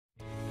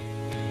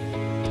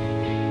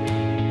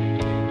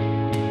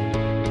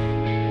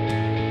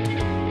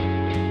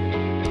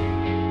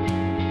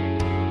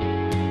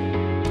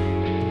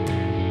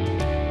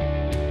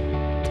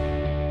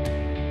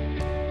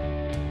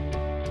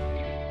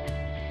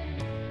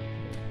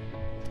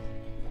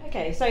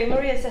Okay, so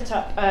Maria set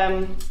up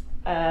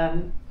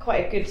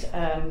quite a good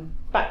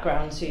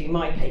background to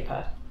my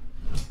paper.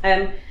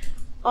 I'm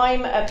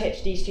a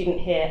PhD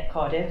student here at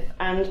Cardiff,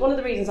 and one of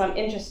the reasons I'm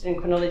interested in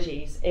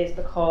chronologies is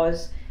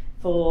because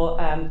for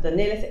the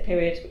Neolithic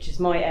period, which is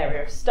my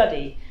area of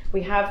study,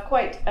 we have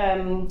quite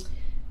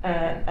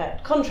a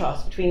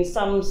contrast between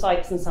some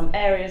sites and some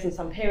areas and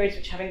some periods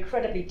which have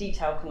incredibly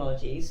detailed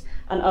chronologies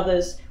and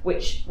others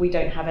which we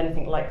don't have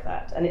anything like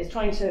that. And it's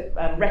trying to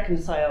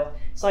reconcile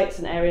sites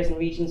and areas and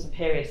regions and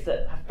periods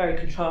that have very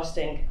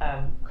contrasting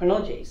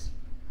chronologies.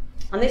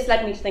 And this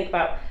led me to think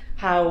about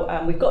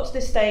how we've got to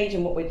this stage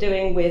and what we're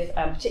doing with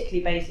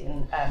particularly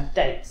Bayesian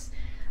dates.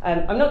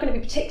 I'm not going to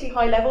be particularly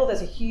high level.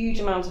 There's a huge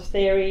amount of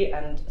theory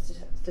and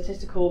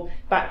statistical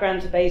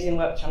background to Bayesian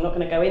work, which I'm not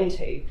going to go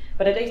into.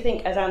 But I do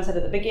think, as Anne said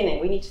at the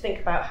beginning, we need to think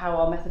about how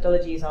our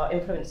methodologies are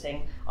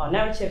influencing our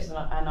narratives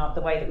and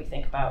the way that we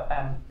think about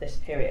this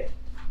period.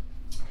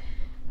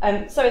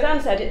 So as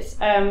Anne said, it's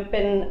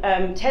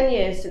been 10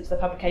 years since the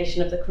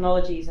publication of the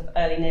Chronologies of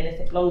Early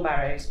Neolithic Long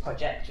Barrows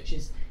project, which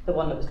is the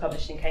one that was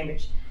published in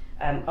Cambridge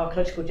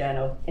Archaeological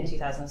Journal in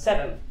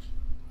 2007,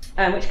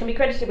 which can be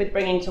credited with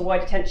bringing to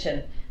wide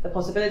attention the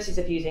possibilities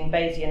of using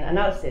Bayesian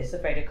analysis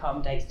of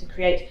radiocarbon dates to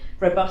create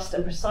robust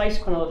and precise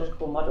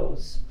chronological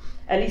models,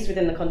 at least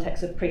within the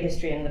context of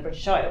prehistory in the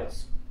British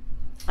Isles.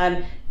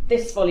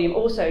 This volume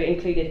also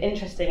included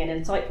interesting and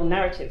insightful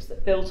narratives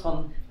that built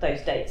on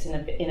those dates in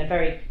a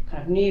very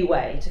kind of new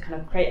way to kind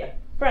of create a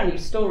brand new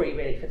story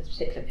really for this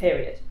particular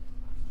period.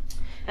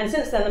 And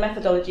since then, the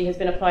methodology has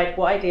been applied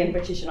widely in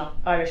British and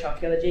Irish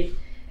archaeology,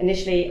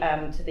 initially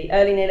to the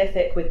early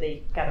Neolithic with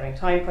the Gathering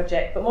Time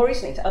project, but more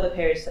recently to other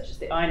periods such as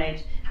the Iron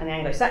Age and the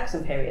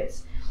Anglo-Saxon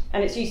periods,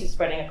 and its use is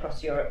spreading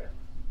across Europe.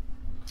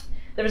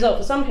 The result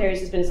for some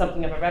periods has been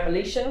something of a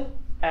revolution,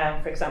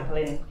 for example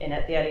in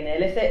the early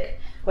Neolithic,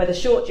 where the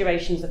short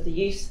durations of the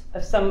use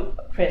of some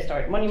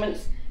prehistoric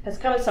monuments has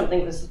come as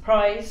something of a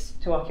surprise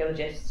to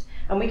archaeologists,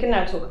 and we can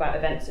now talk about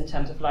events in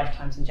terms of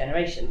lifetimes and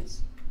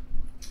generations.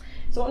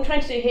 So what I'm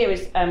trying to do here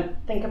is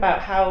think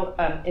about how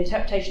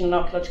interpretation and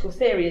archaeological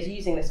theory is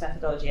using this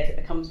methodology as it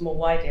becomes more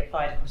widely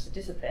applied across the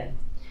discipline.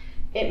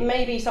 It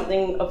may be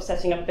something of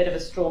setting up a bit of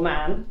a straw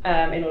man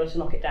in order to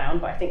knock it down,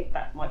 but I think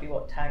that might be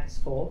what TAG is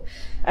for.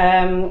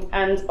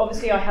 And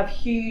obviously I have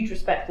huge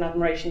respect and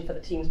admiration for the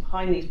teams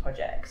behind these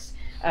projects,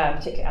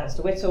 particularly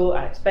Alistair Whittle,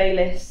 Alex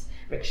Bayliss,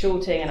 Rick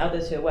Shorting and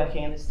others who are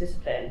working in this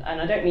discipline.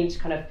 And I don't mean to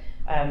kind of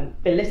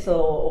belittle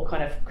or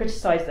kind of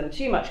criticise them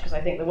too much, because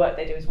I think the work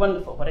they do is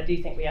wonderful, but I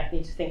do think we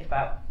need to think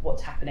about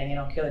what's happening in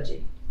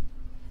archaeology.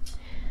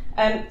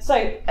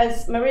 So,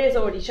 as Maria's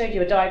already showed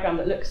you a diagram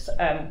that looks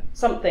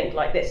something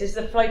like this. This is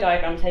a flow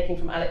diagram taken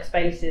from Alex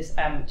Bayliss'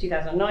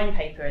 2009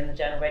 paper in the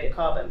journal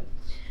Radiocarbon,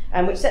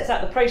 which sets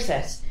out the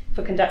process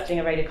for conducting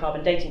a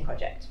radiocarbon dating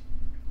project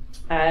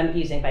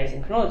using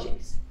Bayesian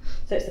chronologies.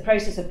 So it's the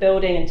process of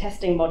building and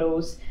testing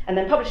models and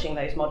then publishing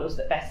those models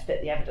that best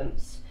fit the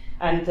evidence.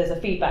 And there's a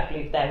feedback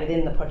loop there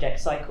within the project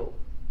cycle.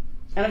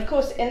 And of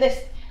course, in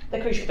this, the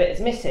crucial bit is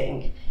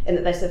missing, in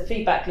that there's a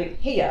feedback loop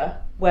here,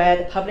 where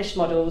the published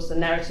models, the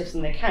narratives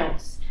and the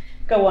accounts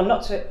go on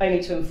not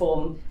only to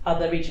inform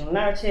other regional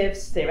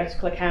narratives,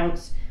 theoretical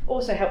accounts,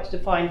 also help to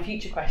define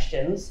future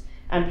questions,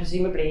 and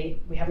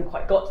presumably, we haven't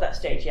quite got to that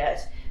stage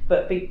yet,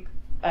 but be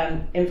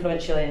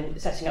influential in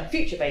setting up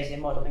future Bayesian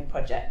modelling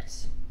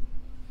projects.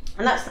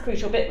 And that's the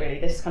crucial bit really,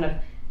 this kind of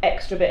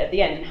extra bit at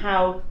the end, and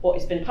how what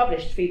has been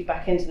published feeds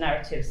back into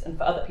narratives and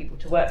for other people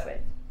to work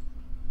with.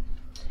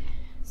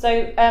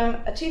 So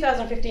a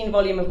 2015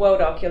 volume of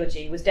World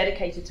Archaeology was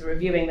dedicated to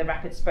reviewing the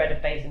rapid spread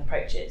of Bayesian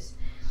approaches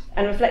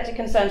and reflected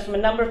concerns from a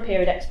number of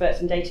period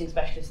experts and dating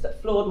specialists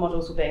that flawed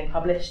models were being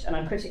published and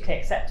uncritically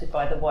accepted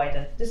by the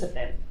wider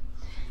discipline.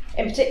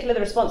 In particular,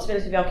 the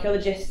responsibility of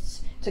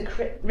archaeologists to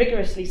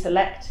rigorously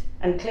select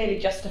and clearly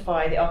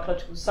justify the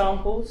archaeological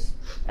samples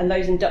and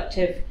those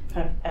inductive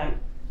kind of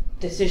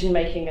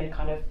decision-making and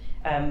kind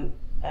of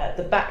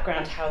the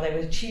background, how they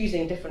were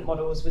choosing different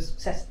models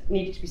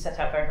needed to be set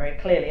out very, very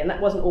clearly, and that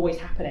wasn't always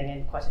happening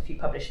in quite a few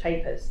published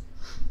papers.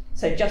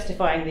 So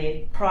justifying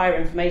the prior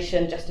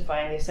information,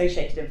 justifying the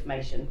associated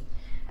information.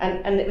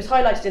 And it was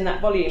highlighted in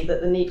that volume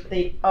that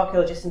the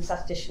archaeologists and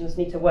statisticians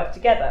need to work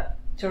together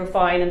to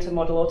refine and to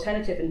model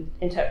alternative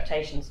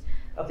interpretations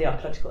of the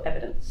archaeological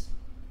evidence.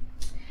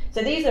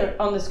 So these are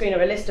on the screen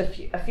are a list of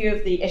a few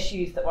of the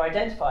issues that were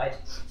identified,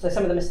 so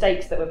some of the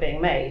mistakes that were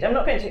being made. I'm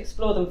not going to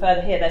explore them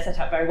further here, they're set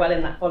out very well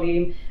in that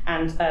volume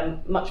and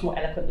much more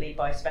eloquently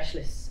by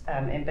specialists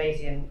in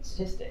Bayesian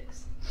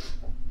statistics.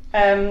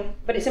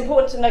 But it's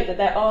important to note that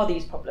there are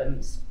these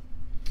problems,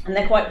 and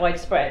they're quite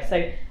widespread.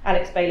 So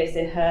Alex Bayliss,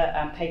 in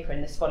her paper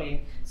in this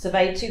volume,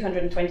 surveyed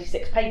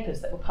 226 papers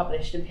that were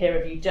published in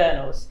peer-reviewed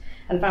journals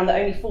and found that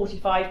only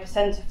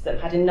 45% of them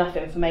had enough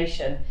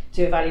information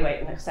to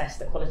evaluate and assess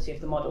the quality of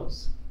the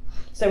models.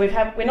 So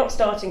we're not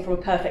starting from a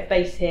perfect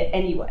base here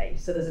anyway,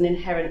 so there's an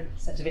inherent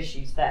set of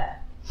issues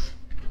there.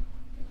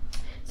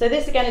 So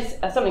this again is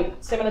something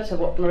similar to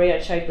what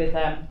Maria showed with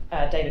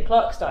David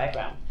Clarke's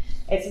diagram,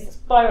 It's a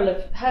spiral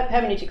of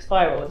hermeneutic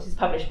spiral. This is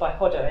published by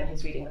Hodder in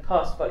his Reading the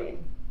Past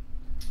volume.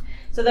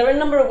 So there are a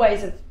number of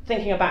ways of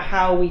thinking about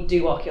how we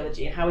do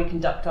archaeology and how we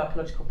conduct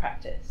archaeological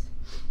practice.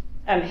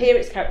 Here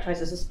it's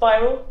characterised as a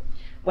spiral,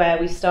 where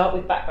we start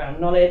with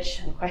background knowledge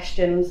and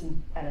questions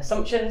and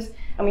assumptions,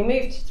 and we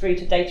move through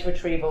to data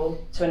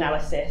retrieval, to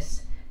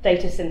analysis,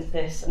 data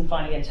synthesis, and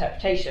finally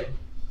interpretation.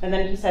 And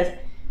then he says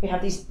we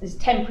have these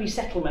temporary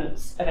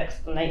settlements of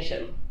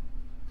explanation,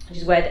 which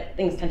is where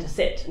things tend to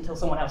sit until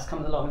someone else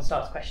comes along and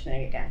starts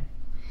questioning again.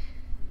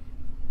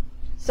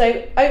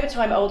 So over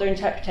time, older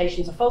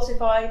interpretations are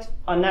falsified,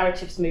 our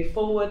narratives move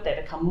forward, they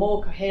become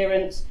more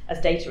coherent as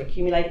data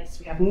accumulates,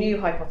 we have new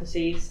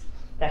hypotheses,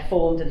 they're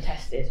formed and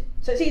tested.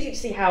 So it's easy to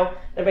see how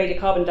the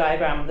radiocarbon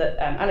diagram that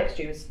Alex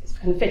drew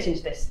can fit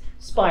into this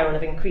spiral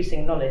of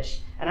increasing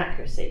knowledge and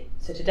accuracy.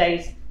 So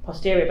today's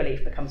posterior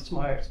belief becomes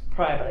tomorrow's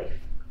prior belief.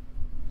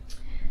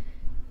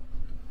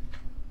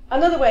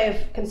 Another way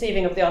of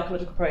conceiving of the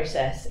archaeological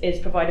process is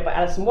provided by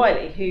Bayliss and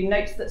Whittle, who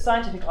notes that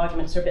scientific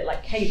arguments are a bit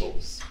like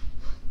cables.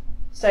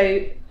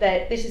 So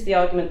this is the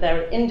argument: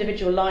 there are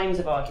individual lines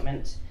of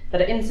argument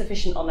that are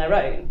insufficient on their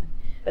own,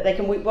 but they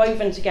can be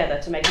woven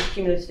together to make a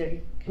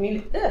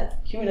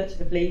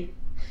cumulatively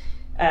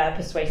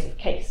persuasive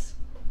case.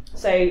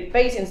 So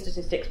Bayesian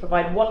statistics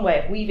provide one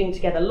way of weaving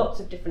together lots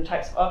of different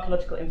types of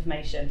archaeological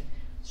information,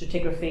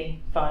 stratigraphy,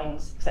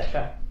 finds,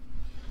 etc.,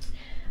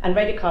 and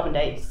radiocarbon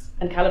dates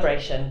and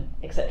calibration,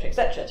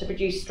 etc., to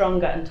produce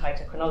stronger and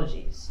tighter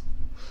chronologies.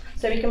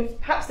 So we can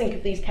perhaps think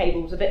of these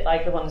cables a bit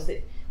like the ones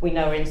that we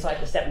know are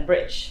inside the Severn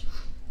Bridge.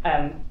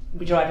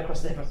 We drive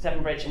across the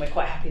Severn Bridge and we're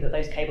quite happy that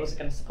those cables are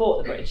going to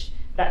support the bridge.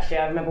 But actually,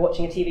 I remember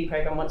watching a TV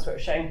programme once where it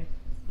was showing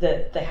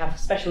that they have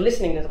special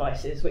listening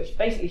devices which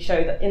basically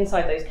show that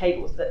inside those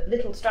cables that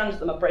little strands of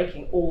them are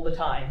breaking all the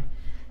time.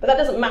 But that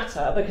doesn't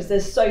matter because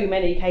there's so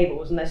many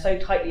cables and they're so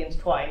tightly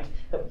intertwined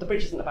that the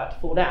bridge isn't about to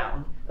fall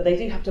down. But they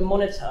do have to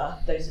monitor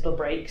those little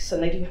breaks,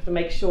 and they do have to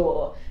make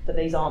sure that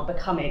these aren't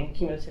becoming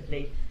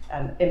cumulatively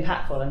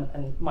impactful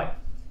and might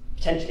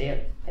potentially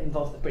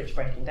involve the bridge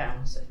breaking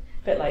down. So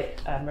a bit like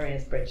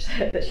Maria's bridge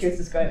that she was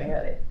describing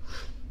earlier.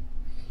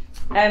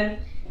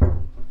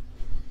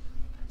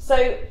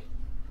 So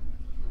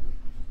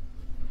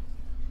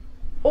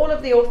all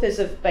of the authors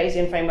of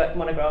Bayesian framework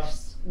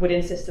monographs would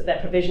insist that they're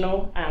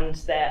provisional and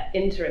they're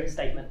interim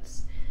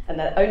statements, and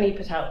they're only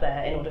put out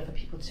there in order for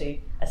people to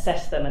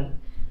assess them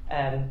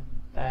and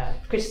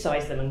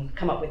criticise them and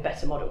come up with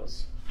better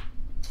models.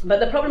 But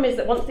the problem is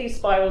that once these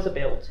spirals are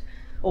built,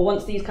 or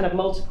once these kind of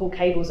multiple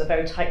cables are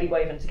very tightly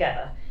woven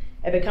together,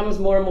 it becomes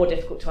more and more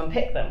difficult to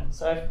unpick them.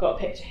 So I've got a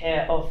picture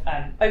here of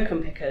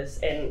oakum pickers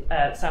in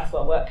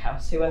Southwell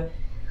Workhouse who are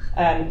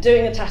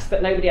doing a task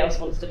that nobody else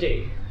wants to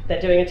do.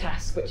 They're doing a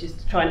task which is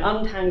to try and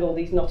untangle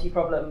these knotty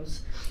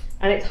problems.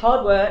 And it's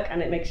hard work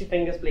and it makes your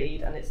fingers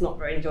bleed and it's not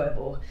very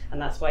enjoyable,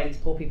 and that's why these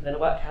poor people in a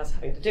workhouse are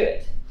having to do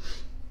it.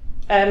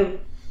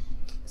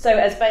 So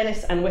as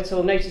Bayliss and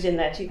Whittle noted in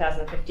their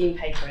 2015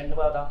 paper in the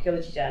World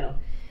Archaeology journal,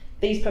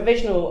 these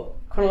provisional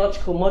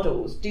chronological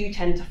models do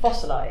tend to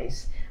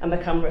fossilise and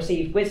become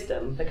received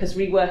wisdom because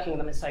reworking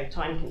them is so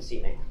time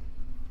consuming.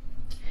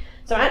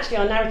 So actually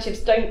our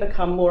narratives don't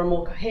become more and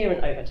more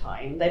coherent over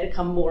time, they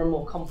become more and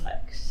more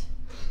complex.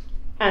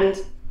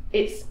 And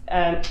it's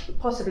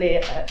possibly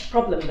a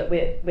problem that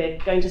we're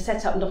going to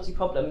set up knotty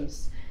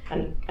problems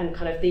and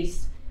kind of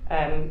these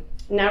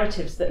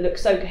narratives that look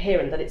so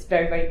coherent that it's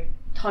very, very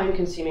time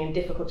consuming and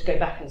difficult to go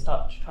back and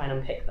start to try and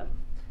unpick them.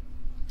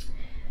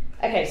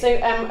 Okay, so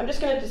I'm just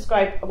going to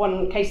describe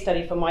one case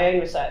study from my own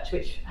research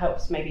which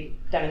helps maybe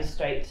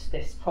demonstrate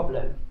this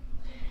problem.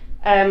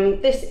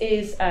 This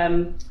is,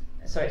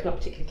 sorry, it's not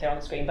particularly clear on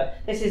the screen, but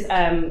this is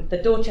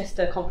the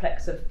Dorchester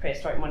complex of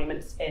prehistoric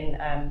monuments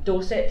in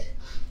Dorset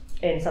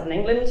in southern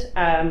England.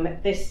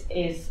 This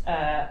is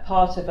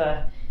part of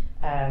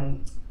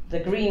the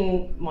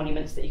green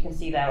monuments that you can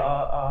see there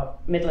are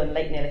Middle and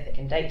Late Neolithic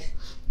in date.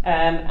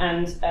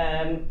 And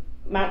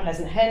Mount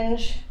Pleasant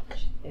Henge,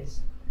 which is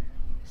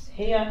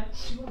here.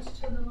 Do you want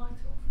to turn the light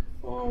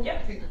off? Yeah.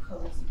 I think the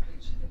colours of the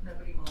picture, if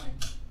nobody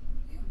minds.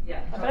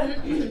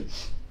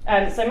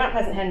 Yeah. So Mount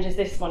Pleasant Henge is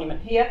this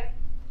monument here.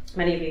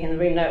 Many of you in the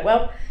room know it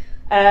well.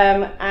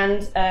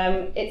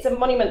 It's a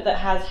monument that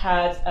has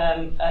had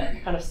a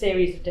kind of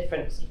series of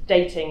different sort of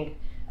dating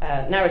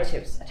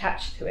narratives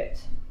attached to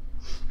it.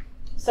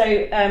 So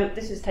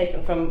this is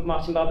taken from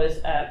Martin Barber's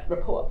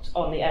report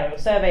on the aerial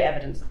survey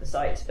evidence of the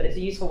site, but it's a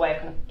useful way of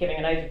kind of giving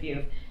an overview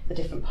of the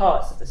different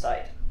parts of the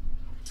site.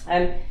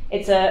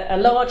 It's a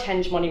large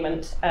henge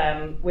monument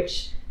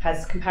which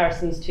has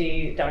comparisons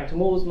to Darrington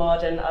Walls,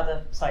 Marden,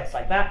 other sites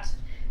like that,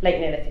 late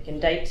Neolithic in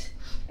date.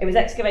 It was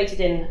excavated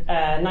in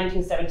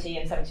 1970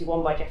 and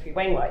 71 by Geoffrey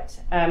Wainwright.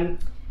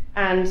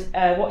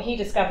 What he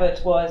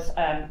discovered was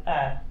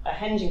a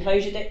henge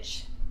enclosure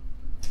ditch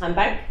and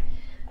bank.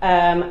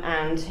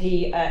 And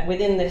he,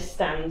 within this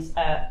stands,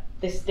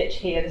 this ditch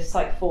here, this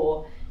site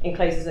 4,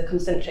 encloses a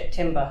concentric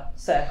timber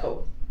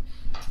circle.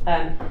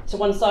 To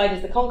one side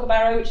is the Conker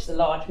Barrow, which is a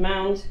large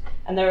mound,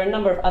 and there are a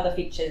number of other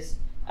features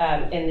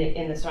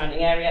in the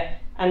surrounding area.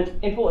 And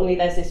importantly,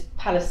 there's this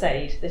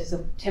palisade. This is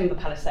a timber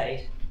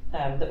palisade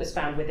that was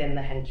found within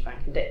the henge bank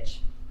and ditch.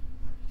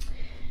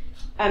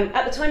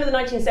 At the time of the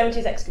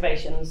 1970s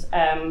excavations,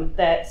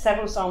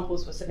 several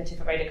samples were submitted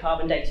for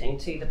radiocarbon dating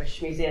to the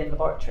British Museum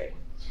laboratory.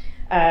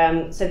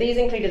 So these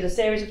included a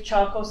series of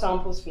charcoal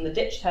samples from the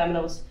ditch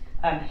terminals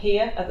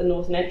here at the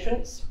northern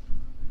entrance.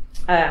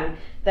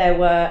 There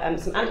were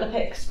some antler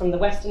picks from the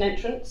western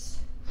entrance,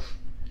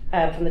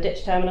 from the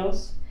ditch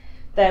terminals.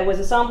 There was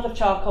a sample of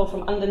charcoal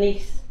from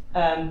underneath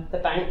the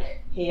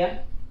bank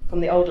here,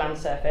 from the old land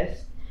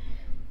surface.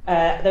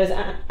 There was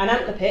an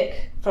antler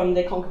pick from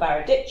the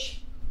Concabarrow ditch.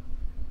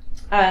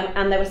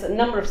 And there was a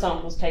number of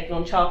samples taken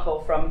on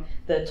charcoal from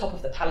the top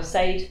of the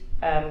palisade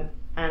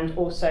and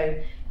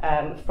also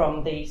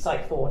from the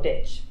Site 4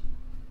 ditch.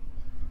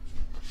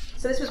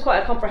 So this was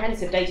quite a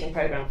comprehensive dating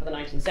programme for the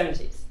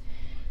 1970s.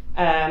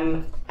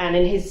 And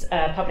in his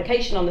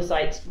publication on the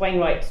site,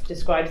 Wainwright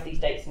describes these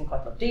dates in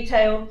quite a lot of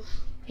detail.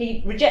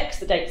 He rejects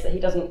the dates that he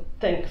doesn't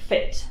think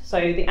fit. So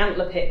the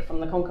antler pick from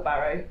the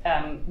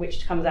Concabarrow,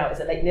 which comes out as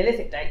a late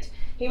Neolithic date,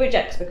 he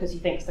rejects because he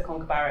thinks the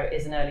Concabarrow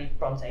is an early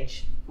Bronze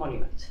Age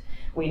monument.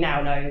 We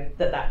now know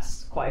that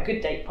that's quite a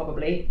good date,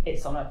 probably.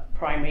 It's on a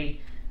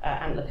primary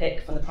antler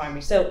pick from the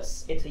primary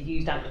silts. It's a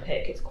used antler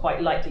pick. It's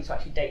quite likely to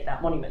actually date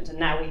that monument. And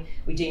now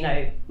we do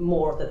know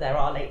more that there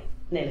are late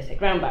Neolithic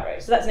ground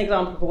barrows. So that's an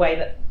example of a way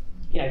that,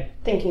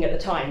 thinking at the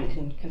time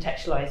can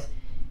contextualise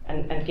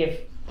and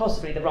give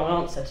possibly the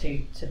wrong answer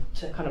to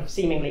kind of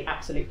seemingly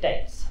absolute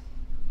dates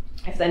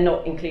if they're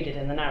not included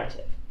in the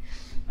narrative.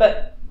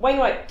 But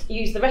Wainwright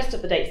used the rest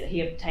of the dates that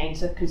he obtained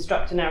to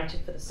construct a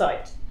narrative for the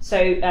site. So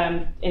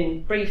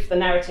in brief, the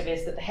narrative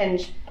is that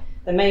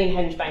the main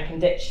henge bank and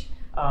ditch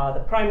are the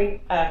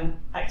primary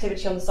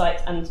activity on the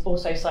site and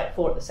also Site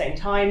 4 at the same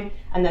time,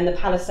 and then the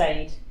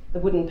palisade, the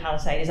wooden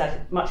palisade, is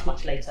added much,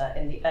 much later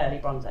in the early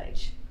Bronze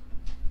Age.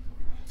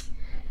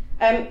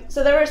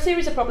 So there are a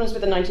series of problems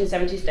with the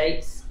 1970s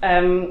dates.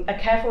 A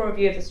careful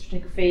review of the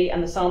stratigraphy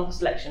and the sample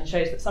selection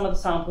shows that some of the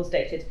samples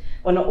dated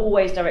were not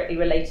always directly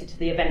related to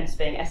the events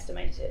being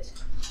estimated.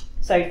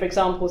 So, for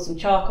example, some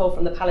charcoal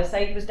from the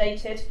palisade was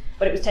dated,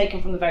 but it was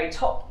taken from the very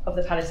top of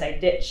the palisade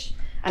ditch,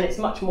 and it's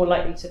much more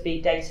likely to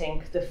be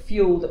dating the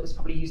fuel that was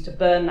probably used to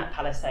burn that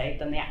palisade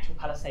than the actual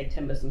palisade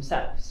timbers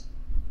themselves.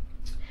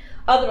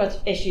 Other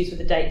issues with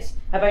the dates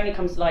have only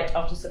come to light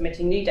after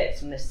submitting new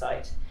dates from this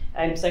site.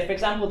 So, for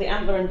example, the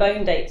antler and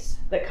bone dates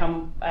that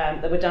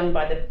were done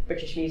by the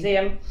British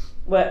Museum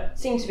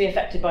seem to be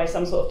affected by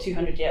some sort of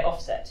 200-year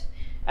offset.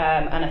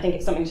 And I think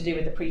it's something to do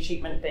with the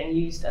pre-treatment being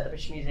used at the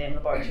British Museum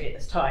laboratory at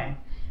this time.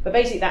 But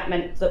basically that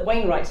meant that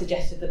Wainwright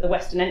suggested that the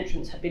western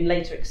entrance had been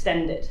later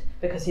extended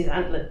because his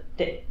antler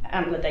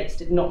dates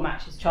did not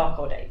match his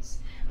charcoal dates.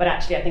 But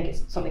actually I think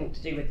it's something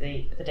to do with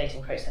the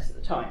dating process at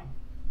the time.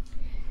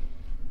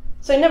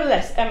 So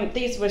nevertheless,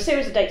 these were a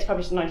series of dates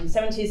published in the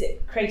 1970s.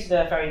 It created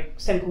a very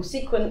simple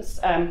sequence,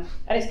 and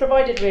it's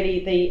provided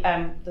really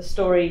the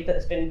story that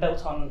has been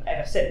built on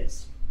ever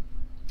since.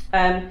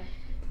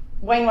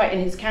 Wainwright in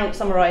his account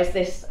summarised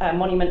this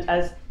monument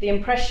as the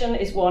impression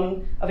is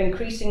one of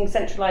increasing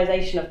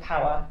centralisation of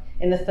power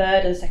in the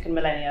 3rd and 2nd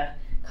millennia,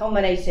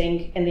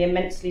 culminating in the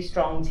immensely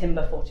strong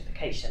timber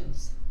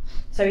fortifications.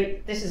 So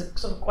this is a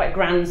sort of quite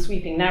grand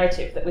sweeping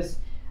narrative that was,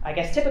 I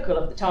guess, typical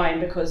of the time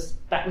because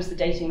that was the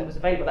dating that was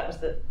available. That was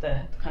the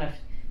kind of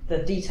the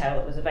detail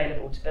that was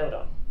available to build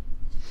on.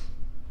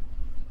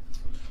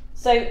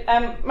 So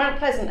Mount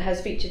Pleasant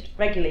has featured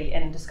regularly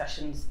in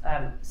discussions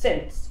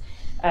since,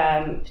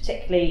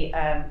 particularly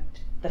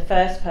the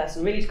first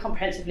person really to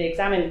comprehensively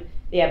examine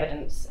the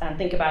evidence and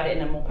think about it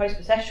in a more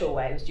post-processual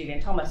way was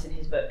Julian Thomas in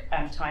his book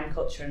Time,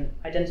 Culture and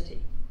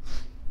Identity.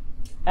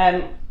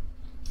 That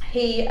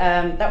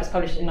was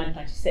published in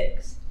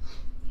 1996.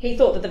 He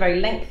thought that the very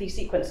lengthy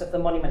sequence of the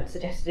monument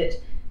suggested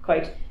it,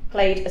 quote,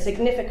 played a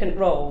significant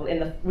role in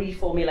the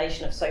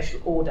reformulation of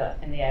social order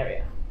in the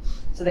area.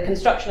 So the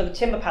construction of the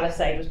timber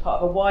palisade was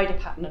part of a wider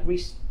pattern of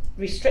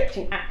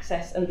restricting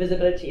access and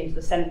visibility into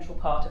the central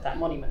part of that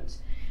monument,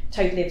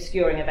 totally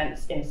obscuring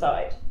events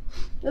inside.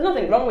 There's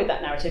nothing wrong with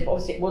that narrative, but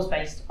obviously it was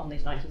based on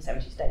these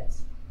 1970s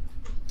dates.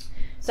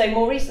 So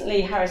more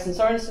recently, Harris and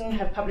Sorensen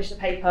have published a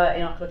paper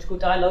in Archaeological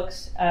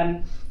Dialogues,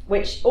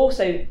 which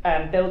also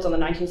builds on the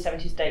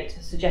 1970s date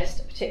to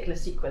suggest a particular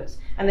sequence.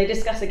 And they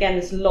discuss again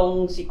this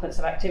long sequence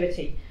of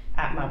activity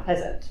at Mount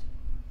Pleasant.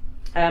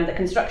 The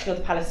construction of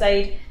the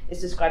palisade is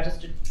described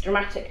as a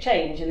dramatic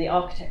change in the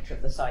architecture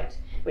of the site,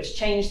 which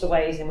changed the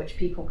ways in which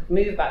people could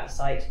move about the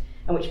site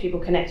and which people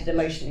connected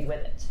emotionally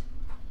with it.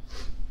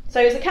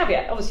 So as a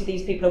caveat, obviously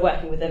these people are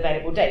working with the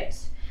available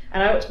dates.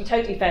 And I ought to be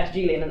totally fair to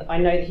Julian, and I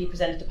know that he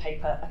presented a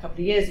paper a couple of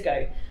years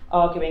ago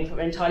arguing for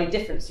an entirely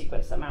different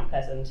sequence at Mount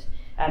Pleasant,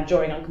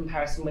 drawing on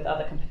comparison with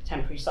other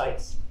contemporary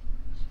sites.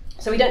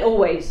 So we don't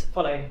always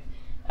follow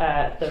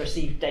the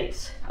received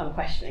dates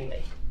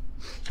unquestioningly.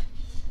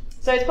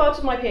 So as part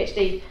of my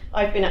PhD,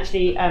 I've been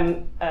actually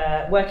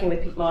working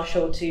with Pete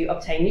Marshall to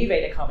obtain new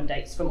radiocarbon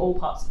dates from all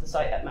parts of the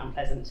site at Mount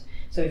Pleasant.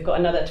 So we've got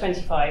another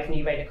 25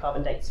 new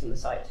radiocarbon dates from the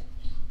site.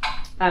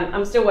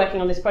 I'm still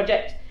working on this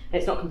project,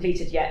 It's not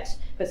completed yet,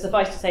 but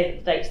suffice to say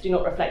that the dates do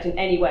not reflect in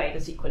any way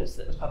the sequence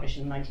that was published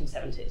in the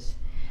 1970s,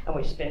 and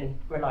which has been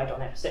relied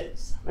on ever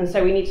since. And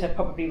so we need to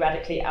probably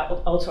radically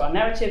alter our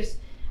narratives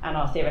and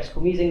our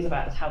theoretical musings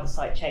about how the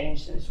site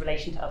changed in its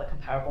relation to other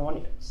comparable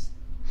monuments.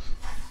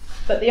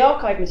 But the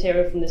archive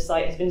material from this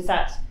site has been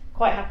sat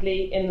quite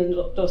happily in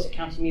the Dorset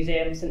County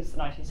Museum since the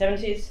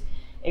 1970s.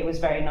 It was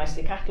very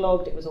nicely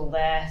catalogued, it was all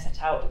there,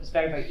 set out, it was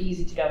very, very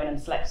easy to go in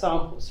and select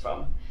samples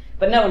from.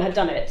 But no one had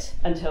done it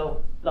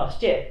until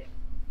last year.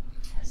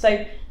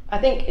 So I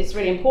think it's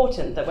really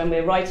important that when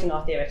we're writing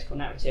our theoretical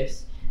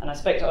narratives, and I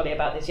spoke to Ollie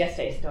about this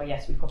yesterday, he said, oh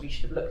yes, we probably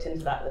should have looked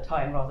into that at the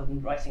time rather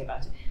than writing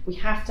about it. We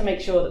have to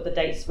make sure that the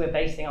dates we're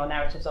basing our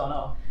narratives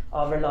on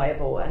are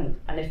reliable, and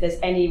if there's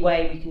any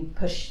way we can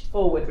push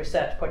forward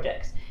research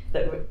projects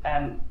that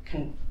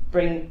can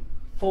bring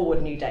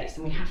forward new dates,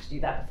 then we have to do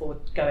that before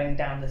going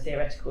down the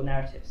theoretical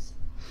narratives.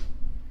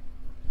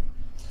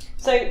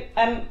 So,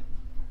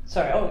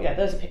 sorry, oh yeah,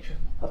 there's a picture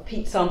of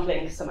Pete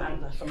sampling some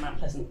antler from Mount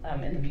Pleasant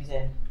in the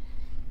museum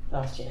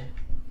last year.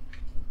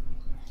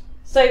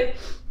 So,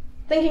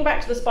 thinking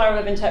back to the spiral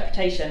of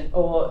interpretation,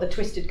 or the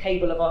twisted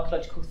cable of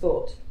archaeological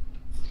thought,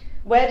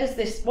 what does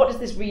this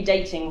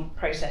redating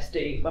process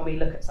do when we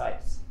look at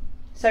sites?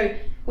 So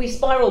we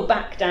spiral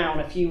back down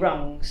a few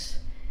rungs,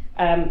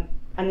 and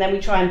then we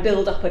try and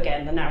build up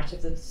again the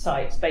narrative of the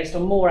sites based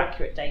on more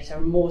accurate data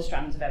and more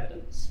strands of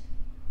evidence.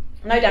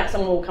 No doubt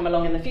someone will come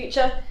along in the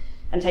future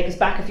and take us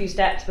back a few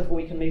steps before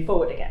we can move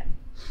forward again.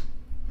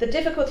 The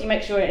difficulty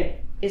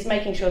is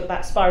making sure that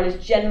that spiral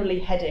is generally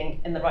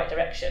heading in the right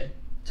direction,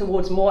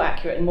 towards more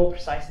accurate and more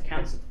precise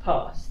accounts of the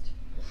past.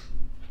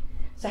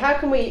 So how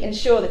can we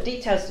ensure that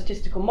detailed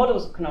statistical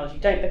models of chronology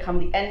don't become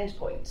the end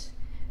point,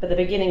 but the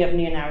beginning of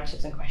new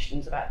narratives and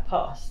questions about the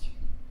past?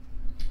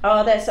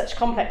 Are there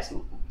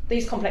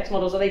these complex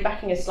models, are they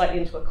backing us slightly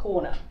into a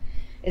corner?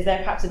 Is there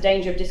perhaps a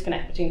danger of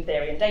disconnect between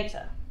theory and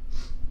data?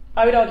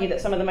 I would argue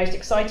that some of the most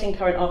exciting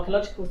current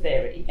archaeological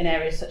theory in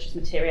areas such as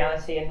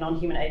materiality and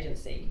non-human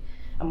agency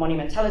and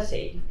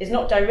monumentality is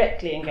not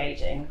directly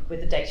engaging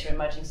with the data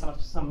emerging from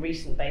some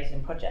recent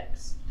Bayesian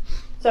projects.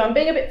 So I'm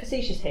being a bit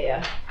facetious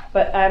here,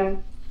 but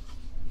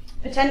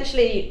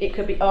potentially it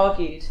could be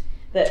argued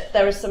that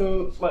there are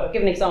some, well, I'll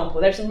give an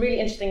example. There's some really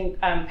interesting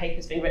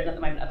papers being written at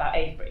the moment about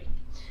Avebury.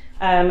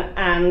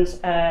 And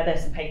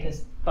there's some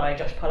papers by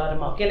Josh Pollard and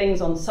Mark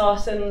Gillings on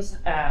Sarsens,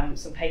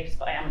 some papers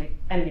by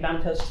Emily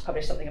Banfield just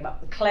published something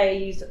about the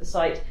clays at the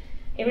site,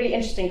 really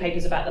interesting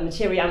papers about the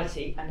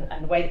materiality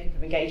and the way that people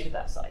have engaged with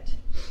that site.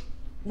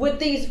 Would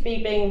these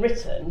be being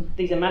written,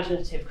 these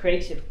imaginative,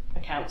 creative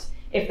accounts,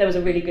 if there was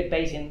a really good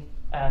Bayesian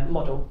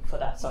model for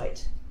that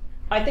site?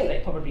 I think they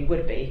probably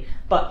would be,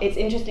 but it's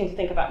interesting to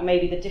think about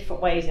maybe the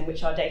different ways in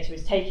which our data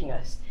is taking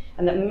us,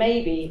 and that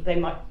maybe they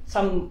might,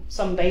 some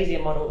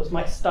Bayesian models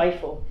might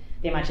stifle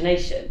the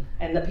imagination,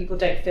 and that people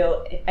don't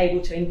feel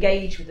able to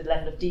engage with the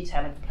level of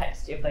detail and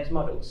complexity of those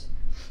models.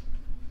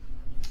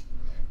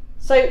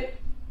 So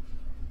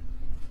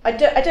I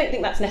don't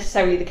think that's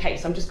necessarily the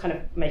case. I'm just kind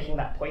of making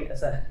that point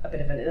as a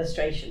bit of an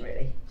illustration,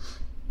 really.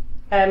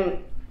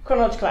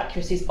 Chronological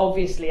accuracies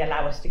obviously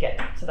allow us to get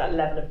to that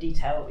level of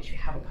detail which we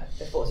haven't had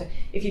before. So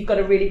if you've got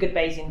a really good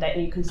Bayesian data,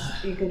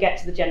 you can get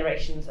to the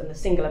generations and the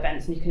single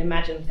events, and you can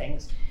imagine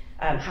things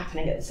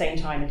happening at the same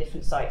time in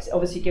different sites. It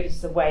obviously gives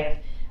us a way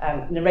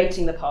of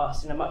narrating the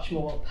past in a much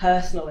more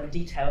personal and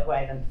detailed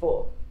way than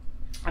before.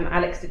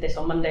 Alex did this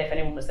on Monday, if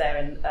anyone was there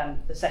in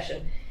the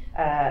session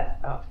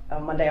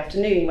on Monday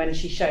afternoon, when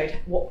she showed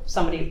what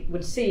somebody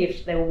would see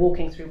if they were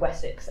walking through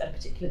Wessex at a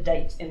particular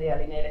date in the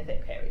early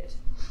Neolithic period.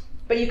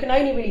 But you can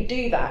only really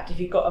do that if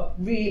you've got a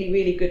really,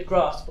 really good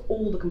grasp of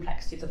all the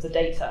complexities of the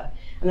data.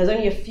 And there's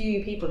only a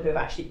few people who have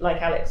actually,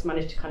 like Alex,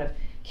 managed to kind of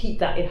keep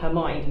that in her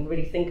mind and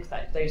really think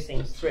those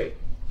things through.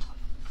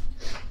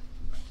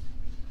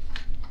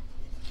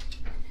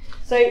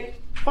 So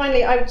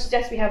finally, I would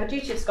suggest we have a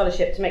duty of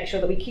scholarship to make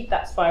sure that we keep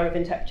that spiral of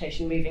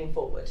interpretation moving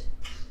forward.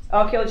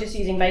 Archaeologists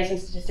using Bayesian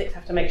statistics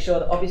have to make sure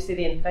that obviously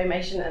the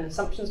information and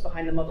assumptions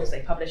behind the models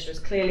they publish are as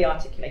clearly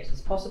articulated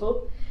as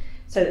possible,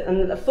 so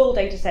that the full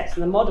data sets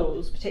and the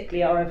models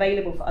particularly are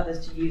available for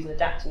others to use and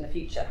adapt in the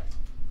future.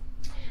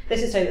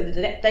 This is so that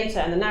the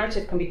data and the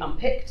narrative can be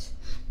unpicked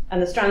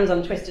and the strands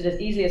untwisted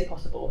as easily as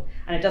possible,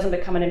 and it doesn't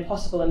become an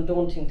impossible and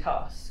daunting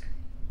task.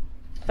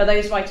 For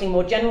those writing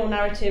more general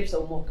narratives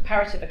or more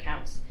comparative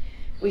accounts,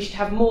 we should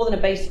have more than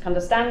a basic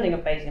understanding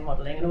of Bayesian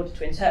modelling in order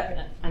to interpret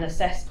and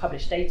assess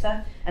published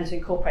data and to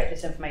incorporate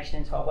this information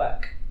into our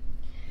work.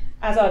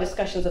 As our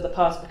discussions of the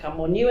past become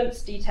more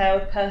nuanced,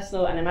 detailed,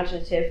 personal and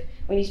imaginative,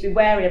 we need to be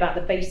wary about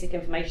the basic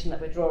information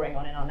that we're drawing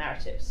on in our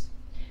narratives.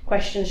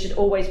 Questions should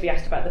always be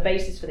asked about the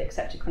basis for the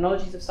accepted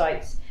chronologies of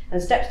sites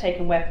and steps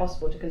taken where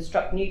possible to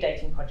construct new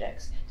dating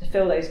projects to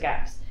fill those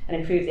gaps and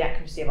improve the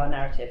accuracy of our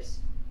narratives.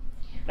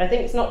 But I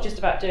think it's not just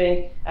about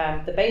doing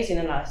the Bayesian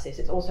analysis,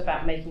 it's also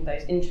about making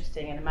those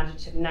interesting and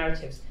imaginative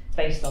narratives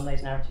based on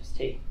those narratives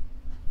too.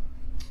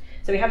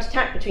 So we have to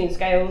tack between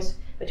scales,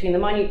 between the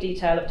minute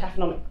detail of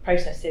taphonomic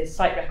processes,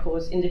 site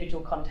records,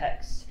 individual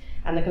contexts,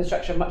 and the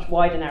construction of much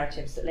wider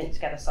narratives that link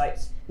together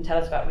sites and tell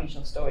us about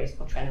regional stories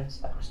or trends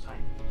across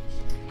time.